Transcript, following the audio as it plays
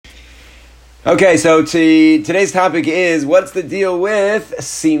Okay, so today's topic is, what's the deal with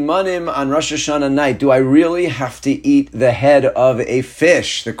simanim on Rosh Hashanah night? Do I really have to eat the head of a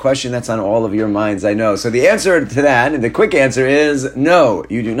fish? The question that's on all of your minds, I know. So the answer to that, and the quick answer is, no,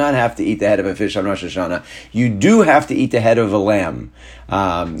 you do not have to eat the head of a fish on Rosh Hashanah. You do have to eat the head of a lamb.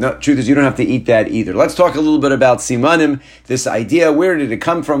 No, truth is, you don't have to eat that either. Let's talk a little bit about simanim, this idea. Where did it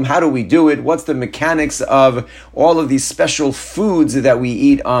come from? How do we do it? What's the mechanics of all of these special foods that we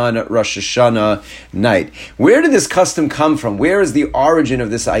eat on Rosh Hashanah night? Where did this custom come from? Where is the origin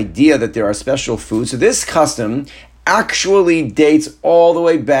of this idea that there are special foods? So this custom actually dates all the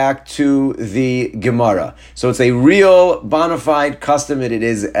way back to the Gemara. So it's a real bona fide custom, and it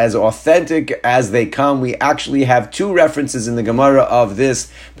is as authentic as they come. We actually have two references in the Gemara of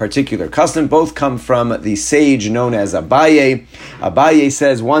this particular custom. Both come from the sage known as Abaye. Abaye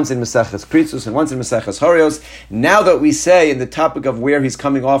says once in Maseches Kritzus and once in Maseches Horios, now that we say in the topic of where he's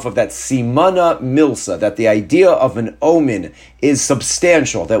coming off of that simana milsa, that the idea of an omen is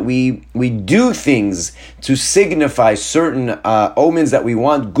substantial, that we do things to signify certain omens that we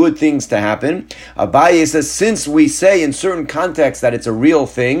want good things to happen. Abaye says, since we say in certain contexts that it's a real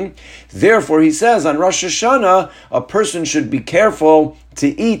thing, therefore he says on Rosh Hashanah, a person should be careful to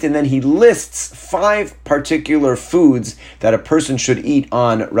eat, and then he lists 5 particular foods that a person should eat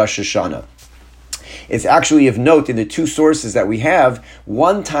on Rosh Hashanah. It's actually of note in the two sources that we have,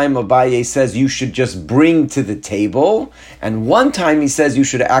 one time Abaye says you should just bring to the table, and one time he says you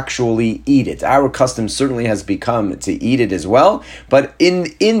should actually eat it. Our custom certainly has become to eat it as well, but in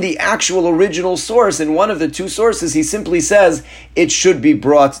the actual original source, in one of the two sources, he simply says it should be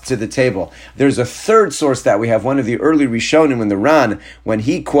brought to the table. There's a third source that we have, one of the early Rishonim in the Ran, when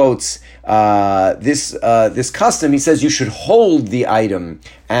he quotes this custom, he says you should hold the item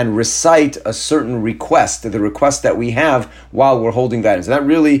and recite a certain request, the request that we have while we're holding that. And so that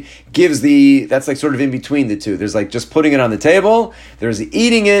really gives that's like sort of in between the two. There's like just putting it on the table, there's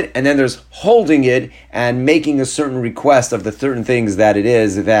eating it, and then there's holding it and making a certain request of the certain things that it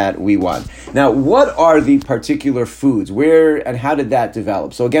is that we want. Now, what are the particular foods? Where and how did that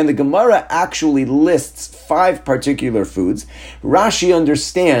develop? So again, the Gemara actually lists 5 particular foods. Rashi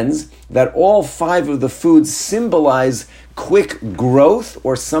understands that all 5 of the foods symbolize quick growth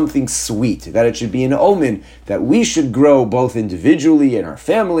or something sweet, that it should be an omen that we should grow both individually in our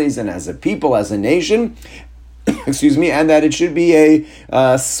families and as a people, as a nation, and that it should be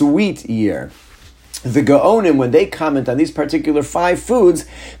a sweet year. The Gaonim, when they comment on these particular 5 foods,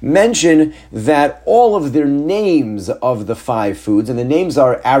 mention that all of their names of the 5 foods, and the names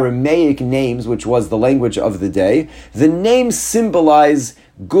are Aramaic names, which was the language of the day, the names symbolize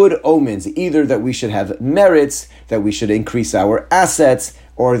good omens, either that we should have merits, that we should increase our assets,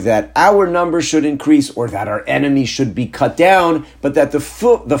 or that our numbers should increase, or that our enemies should be cut down, but that the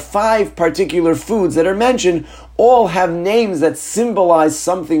 5 particular foods that are mentioned all have names that symbolize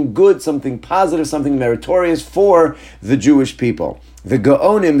something good, something positive, something meritorious for the Jewish people. The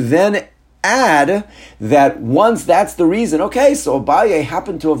Gaonim then add that once that's the reason, okay, so Abaye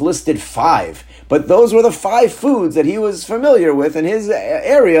happened to have listed 5, but those were the 5 foods that he was familiar with in his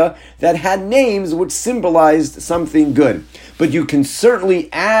area that had names which symbolized something good. But you can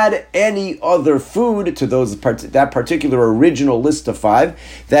certainly add any other food to that particular original list of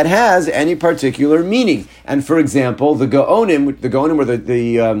 5 that has any particular meaning. And for example, the Gaonim were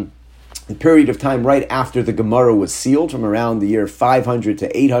the period of time right after the Gemara was sealed, from around the year 500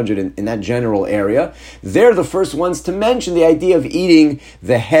 to 800 in that general area. They're the first ones to mention the idea of eating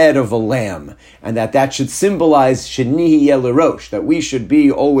the head of a lamb, and that should symbolize shenihi yelerosh, that we should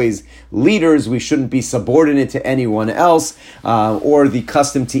be always leaders, we shouldn't be subordinate to anyone else, or the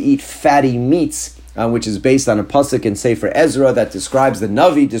custom to eat fatty meats, which is based on a pasuk in Sefer Ezra that describes, the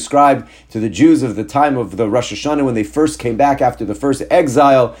Navi described to the Jews of the time of the Rosh Hashanah when they first came back after the first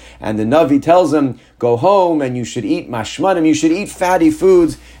exile, and the Navi tells them, go home and you should eat mashmanim, you should eat fatty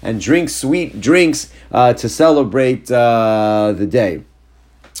foods and drink sweet drinks to celebrate the day.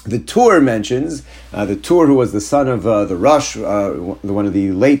 The Tur mentions, the Tur, who was the son of the Rosh, one of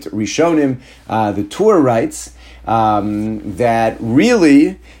the late Rishonim, the Tur writes that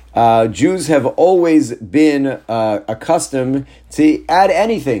really Jews have always been accustomed to add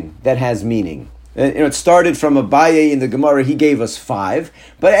anything that has meaning. It started from Abaye in the Gemara, he gave us 5,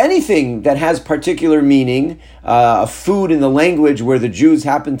 but anything that has particular meaning, a food in the language where the Jews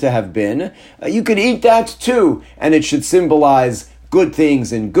happen to have been, you could eat that too, and it should symbolize good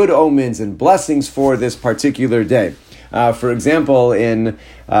things and good omens and blessings for this particular day. For example, in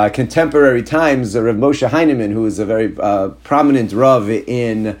contemporary times, Rav Moshe Heinemann, who is a very prominent Rav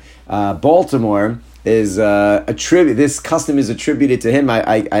in Baltimore, attributed. This custom is attributed to him.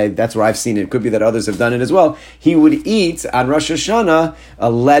 I that's where I've seen it. It could be that others have done it as well. He would eat on Rosh Hashanah a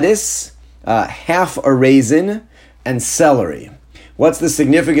lettuce, half a raisin, and celery. What's the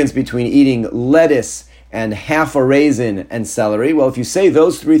significance between eating lettuce and half a raisin and celery? Well, if you say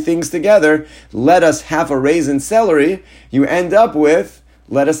those three things together, lettuce, half a raisin, celery, you end up with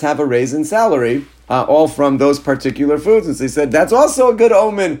lettuce, half a raisin, celery, all from those particular foods. And so he said that's also a good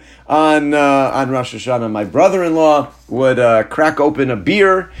omen on Rosh Hashanah. My brother-in-law would crack open a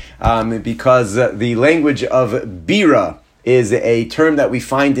beer because the language of bira is a term that we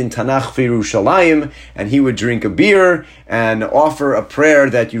find in Tanakh for Yerushalayim, and he would drink a beer and offer a prayer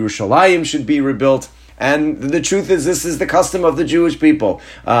that Yerushalayim should be rebuilt. And the truth is, this is the custom of the Jewish people.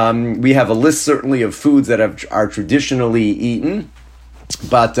 We have a list, certainly, of foods that are traditionally eaten,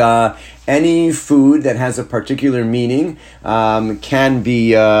 but any food that has a particular meaning can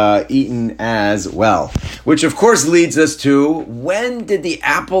be eaten as well. Which, of course, leads us to, when did the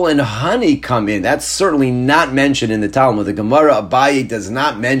apple and honey come in? That's certainly not mentioned in the Talmud. The Gemara Abaye does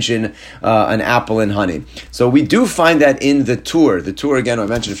not mention an apple and honey. So we do find that in the Tur. The Tur, again, I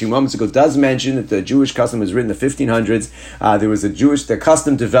mentioned a few moments ago, does mention that the Jewish custom was written in the 1500s. There was the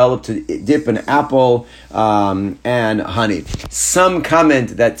custom developed to dip an apple and honey. Some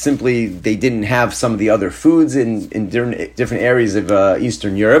comment that simply they didn't have some of the other foods in different areas of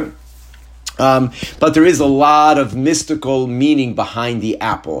Eastern Europe. But there is a lot of mystical meaning behind the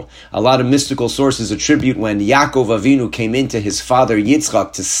apple. A lot of mystical sources attribute when Yaakov Avinu came into his father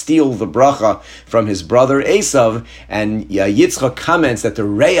Yitzchak to steal the bracha from his brother Esav, and Yitzchak comments that the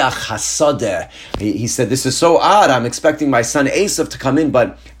Reach Hasadeh, he said, this is so odd, I'm expecting my son Esav to come in,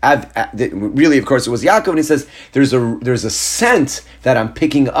 but really, of course, it was Yaakov, and he says, there's a scent that I'm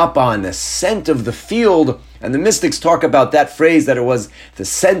picking up on, the scent of the field. And the mystics talk about that phrase, that it was the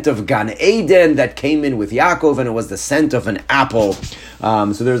scent of Gan Eden that came in with Yaakov, and it was the scent of an apple.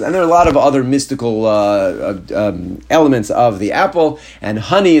 So there are a lot of other mystical elements of the apple, and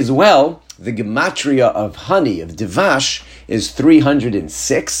honey as well. The gematria of honey, of Divash, is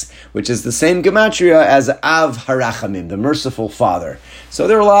 306, which is the same gematria as Av Harachamim, the merciful Father. So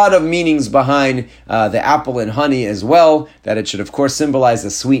there are a lot of meanings behind the apple and honey as well, that it should, of course, symbolize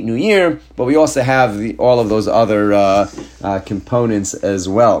a sweet new year, but we also have all of those other components as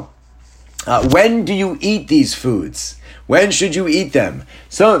well. When do you eat these foods? When should you eat them?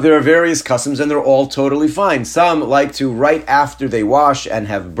 So there are various customs, and they're all totally fine. Some like to, right after they wash and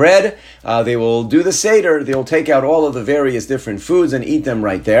have bread, they will do the Seder. They will take out all of the various different foods and eat them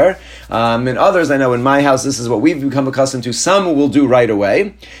right there. And others, I know in my house, this is what we've become accustomed to. Some will do right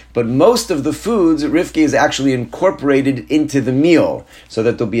away. But most of the foods, Rivki is actually incorporated into the meal, so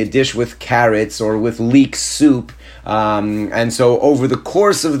that there'll be a dish with carrots or with leek soup. And so over the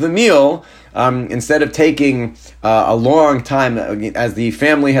course of the meal, instead of taking a long time as the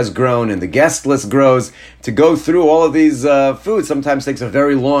family has grown and the guest list grows, to go through all of these foods sometimes takes a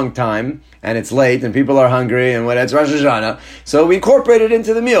very long time, and it's late and people are hungry, and when it's Rosh Hashanah, so we incorporate it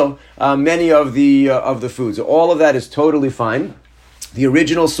into the meal, many of the foods. All of that is totally fine. The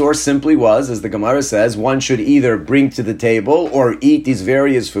original source simply was, as the Gemara says, one should either bring to the table or eat these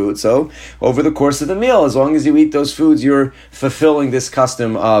various foods. So over the course of the meal, as long as you eat those foods, you're fulfilling this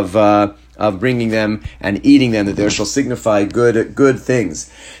custom of bringing them and eating them, that there shall signify good things.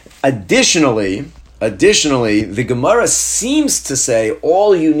 Additionally, the Gemara seems to say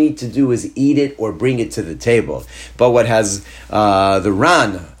all you need to do is eat it or bring it to the table. But what has the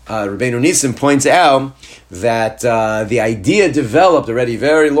Ran, Rabbeinu Nissim, points out that the idea developed already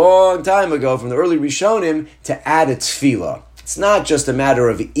very long time ago from the early Rishonim to add a tefillah. It's not just a matter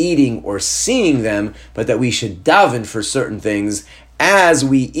of eating or seeing them, but that we should daven for certain things as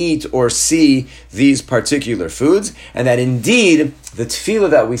we eat or see these particular foods, and that indeed the tefillah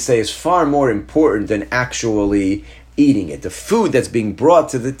that we say is far more important than actually eating it. The food that's being brought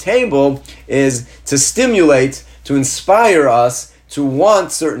to the table is to stimulate, to inspire us to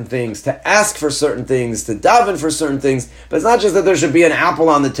want certain things, to ask for certain things, to daven for certain things. But it's not just that there should be an apple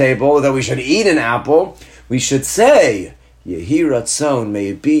on the table, or that we should eat an apple. We should say, Yehi Ratzon, may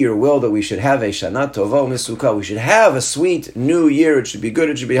it be your will that we should have a Shana Tova U'Mesuka. We should have a sweet new year. It should be good,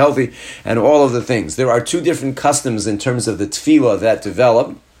 it should be healthy, and all of the things. There are two different customs in terms of the tefillah that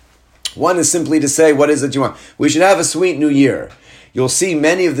develop. One is simply to say, what is it you want? We should have a sweet new year. You'll see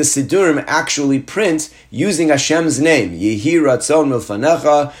many of the Sidurim actually print using Hashem's name. Yehi Ratzon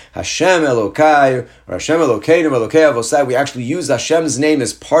Milfanecha, Hashem Elokai, or Hashem Elokeinu, Elokei Avosai. We actually use Hashem's name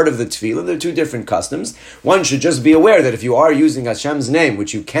as part of the tefillah. There are two different customs. One should just be aware that if you are using Hashem's name,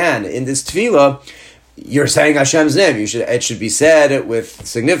 which you can in this tefillah, you're saying Hashem's name. It should be said with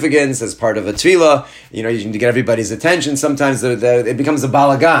significance as part of a tefillah. You need to get everybody's attention. Sometimes it becomes a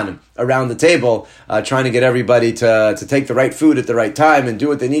balagan around the table, trying to get everybody to take the right food at the right time and do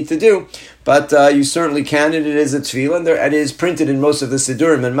what they need to do. But you certainly can, and it is a tefillah, and it is printed in most of the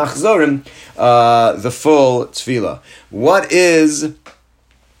Sidurim and Machzorim, the full tefillah. What is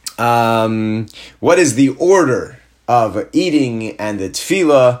the order of eating and the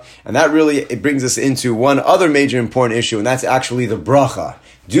tefillah? And that really, it brings us into one other major important issue, and that's actually the bracha.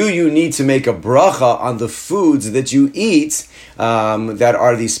 Do you need to make a bracha on the foods that you eat that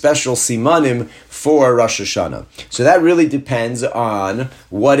are the special simanim for Rosh Hashanah? So that really depends on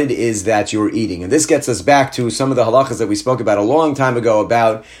what it is that you're eating. And this gets us back to some of the halachas that we spoke about a long time ago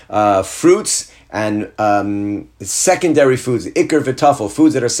about fruits and secondary foods, ikr v'tafel,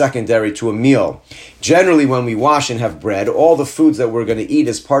 foods that are secondary to a meal. Generally, when we wash and have bread, all the foods that we're going to eat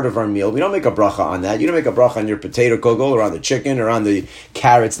as part of our meal, we don't make a bracha on that. You don't make a bracha on your potato kugel or on the chicken or on the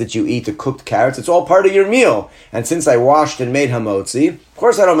carrots that you eat, the cooked carrots. It's all part of your meal. And since I washed and made hamotzi, of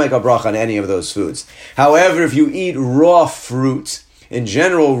course I don't make a bracha on any of those foods. However, if you eat raw fruit, in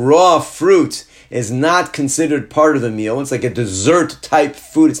general, raw fruit is not considered part of the meal. It's like a dessert type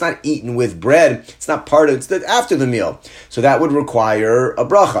food. It's not eaten with bread. It's not part of it. It's after the meal. So that would require a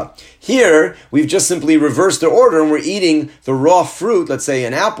bracha. Here, we've just simply reversed the order and we're eating the raw fruit, let's say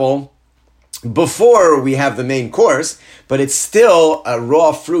an apple, before we have the main course, but it's still a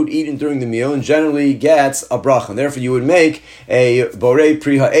raw fruit eaten during the meal and generally gets a bracha. And therefore, you would make a borei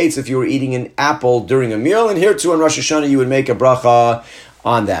pri ha'etz if you were eating an apple during a meal. And here too on Rosh Hashanah, you would make a bracha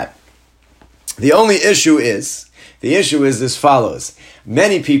on that. The issue is as follows.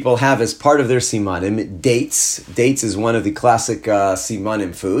 Many people have as part of their simanim dates. Dates is one of the classic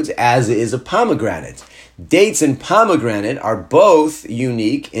simanim foods, as is a pomegranate. Dates and pomegranate are both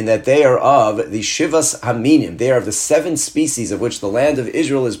unique in that they are of the Shivas Haminim. They are of the 7 species of which the land of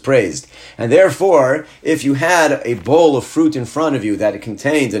Israel is praised. And therefore, if you had a bowl of fruit in front of you that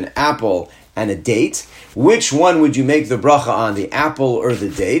contained an apple and a date, which one would you make the bracha on, the apple or the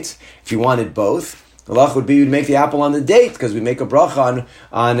date? If you wanted both, the halach would be you'd make the apple on the date, because we make a bracha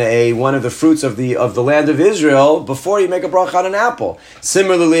on one of the fruits of the land of Israel before you make a bracha on an apple.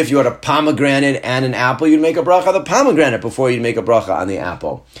 Similarly, if you had a pomegranate and an apple, you'd make a bracha on the pomegranate before you'd make a bracha on the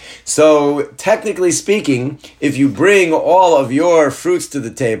apple. So, technically speaking, if you bring all of your fruits to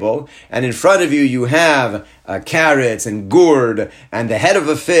the table, and in front of you you have carrots and gourd and the head of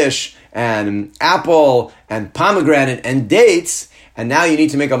a fish and apple and pomegranate and dates, and now you need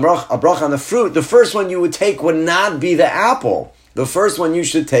to make a bracha on the fruit, the first one you would take would not be the apple. The first one you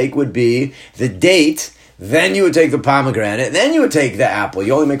should take would be the date, then you would take the pomegranate, then you would take the apple.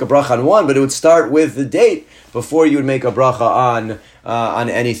 You only make a bracha on one, but it would start with the date before you would make a bracha on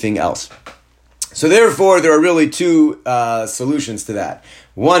anything else. So therefore, there are really 2 solutions to that.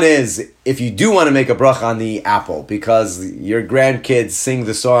 One is, if you do want to make a bracha on the apple, because your grandkids sing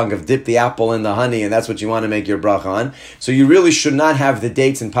the song of dip the apple in the honey, and that's what you want to make your bracha on. So you really should not have the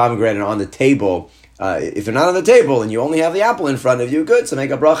dates and pomegranate on the table. If they're not on the table and you only have the apple in front of you, good, so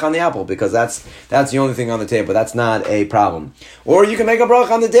make a bracha on the apple, because that's the only thing on the table. That's not a problem. Or you can make a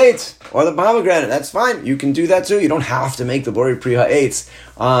bracha on the date or the pomegranate. That's fine. You can do that too. You don't have to make the borei pri ha'etz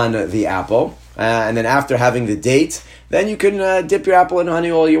on the apple. And then after having the date, then you can dip your apple in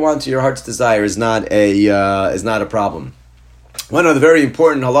honey all you want to your heart's desire. Is not a problem. One of the very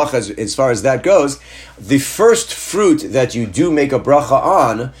important halachas as far as that goes, the first fruit that you do make a bracha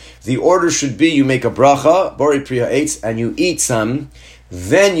on, the order should be you make a bracha, borei pri ha'etz, and you eat some,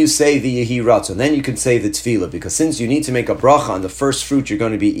 then you say the Yehi Ratzon, then you can say the Tefillah, because since you need to make a bracha on the first fruit you're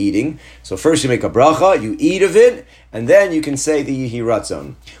going to be eating, so first you make a bracha, you eat of it, and then you can say the Yehi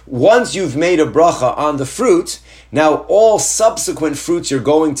Ratzon. Once you've made a bracha on the fruit, now all subsequent fruits you're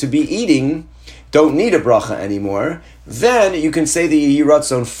going to be eating don't need a bracha anymore, then you can say the Yehi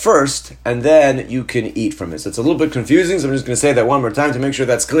Ratzon first, and then you can eat from it. So it's a little bit confusing, so I'm just going to say that one more time to make sure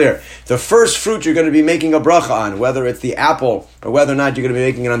that's clear. The first fruit you're going to be making a bracha on, whether it's the apple, or whether or not you're going to be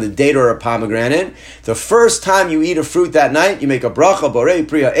making it on the date or a pomegranate, the first time you eat a fruit that night, you make a bracha, borei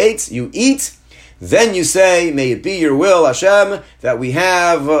pri ha'etz, you eat, then you say, may it be your will, Hashem, that we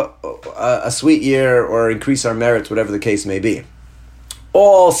have a sweet year, or increase our merits, whatever the case may be.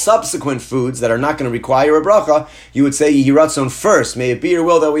 All subsequent foods that are not going to require a bracha, you would say Yehi Ratzon first. May it be your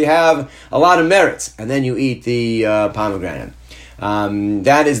will that we have a lot of merits, and then you eat the pomegranate.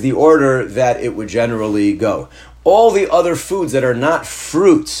 That is the order that it would generally go. All the other foods that are not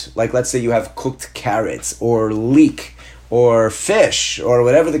fruit, like let's say you have cooked carrots or leek, or fish, or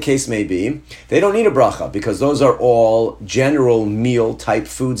whatever the case may be, they don't need a bracha because those are all general meal type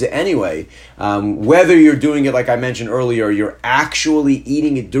foods anyway. Whether you're doing it, like I mentioned earlier, you're actually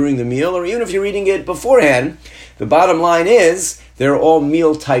eating it during the meal, or even if you're eating it beforehand, the bottom line is they're all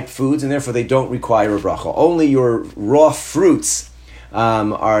meal type foods and therefore they don't require a bracha. Only your raw fruits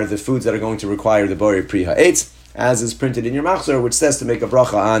are the foods that are going to require the borei pri ha'etz, as is printed in your machzor, which says to make a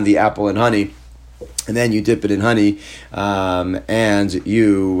bracha on the apple and honey. And then you dip it in honey, and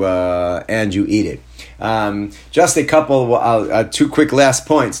you eat it. Just a couple, two quick last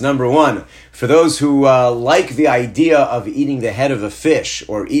points. Number one, for those who like the idea of eating the head of a fish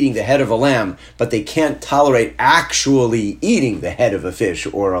or eating the head of a lamb, but they can't tolerate actually eating the head of a fish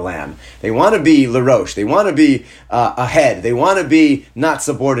or a lamb. They want to be l'rosh. They want to be ahead. They want to be not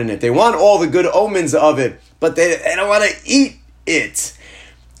subordinate. They want all the good omens of it, but they don't want to eat it.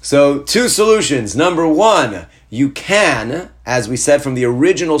 So, two solutions. Number one, you can, as we said from the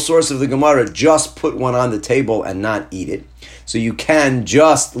original source of the Gemara, just put one on the table and not eat it. So you can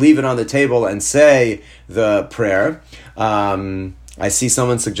just leave it on the table and say the prayer. I see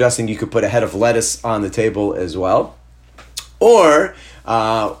someone suggesting you could put a head of lettuce on the table as well. Or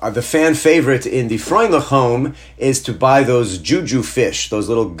the fan favorite in the Freundlich home is to buy those juju fish, those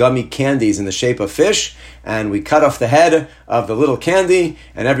little gummy candies in the shape of fish, and we cut off the head of the little candy,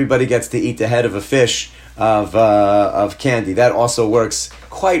 and everybody gets to eat the head of a fish of candy. That also works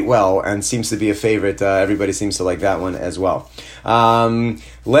quite well and seems to be a favorite. Everybody seems to like that one as well.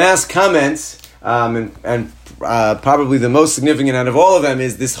 Last comment, and probably the most significant out of all of them,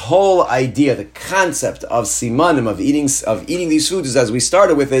 is this whole idea, the concept of simanim, of eating these foods, as we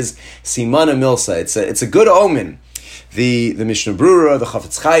started with, is simana milsa. It's a good omen. The Mishnah Brura, the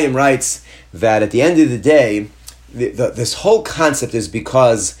Chafetz Chaim writes that at the end of the day, this whole concept is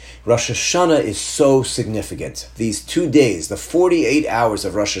because Rosh Hashanah is so significant. These 2 days, the 48 hours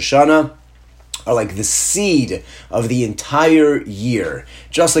of Rosh Hashanah, are like the seed of the entire year.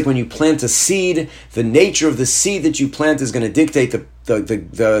 Just like when you plant a seed, the nature of the seed that you plant is going to dictate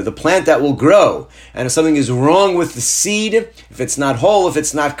the plant that will grow. And if something is wrong with the seed, if it's not whole, if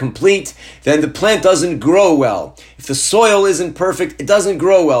it's not complete, then the plant doesn't grow well. If the soil isn't perfect, it doesn't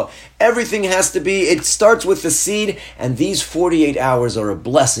grow well. Everything has to be, it starts with the seed, and these 48 hours are a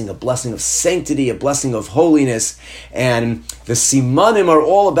blessing of sanctity, a blessing of holiness. And the simanim are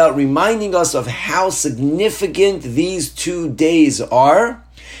all about reminding us of how significant these 2 days are,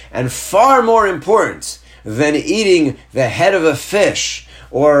 and far more important than eating the head of a fish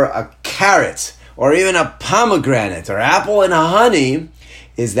or a carrot or even a pomegranate or apple and honey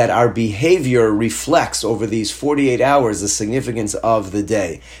is that our behavior reflects over these 48 hours the significance of the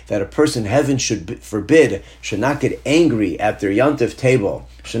day. That a person, heaven forbid, should not get angry at their yontif table,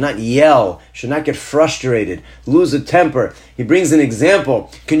 should not yell, should not get frustrated, lose a temper. He brings an example.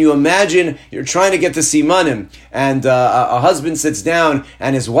 Can you imagine you're trying to get the simanim and a husband sits down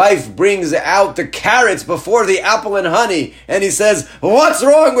and his wife brings out the carrots before the apple and honey and he says, "What's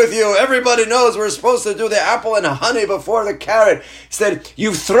wrong with you? Everybody knows we're supposed to do the apple and honey before the carrot." He said,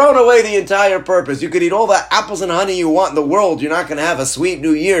 "You've thrown away the entire purpose. You could eat all the apples and honey you want in the world. You're not going to have a sweet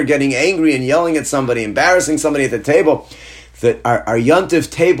new year getting angry and yelling at somebody, embarrassing somebody at the table." That our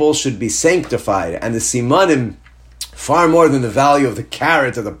yontif table should be sanctified, and the simanim, far more than the value of the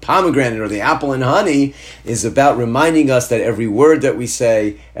carrot or the pomegranate or the apple and honey, is about reminding us that every word that we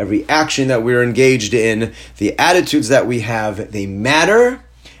say, every action that we're engaged in, the attitudes that we have, they matter,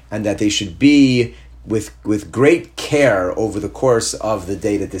 and that they should be with great care over the course of the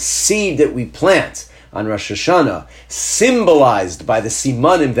day. That the seed that we plant on Rosh Hashanah, symbolized by the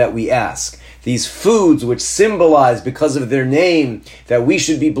simanim that we ask, these foods which symbolize, because of their name, that we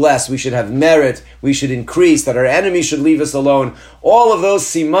should be blessed, we should have merit, we should increase, that our enemies should leave us alone. All of those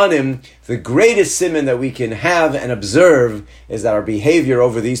simanim, the greatest siman that we can have and observe is that our behavior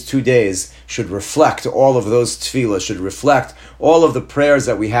over these 2 days should reflect all of those tefillah, should reflect all of the prayers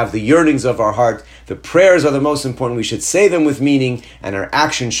that we have, the yearnings of our heart. The prayers are the most important. We should say them with meaning, and our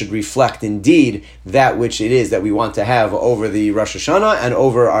actions should reflect indeed that which it is that we want to have over the Rosh Hashanah and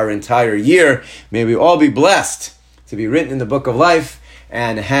over our entire year. May we all be blessed to be written in the book of life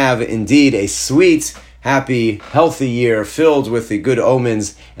and have indeed a sweet, happy, healthy year filled with the good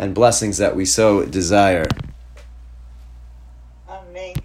omens and blessings that we so desire.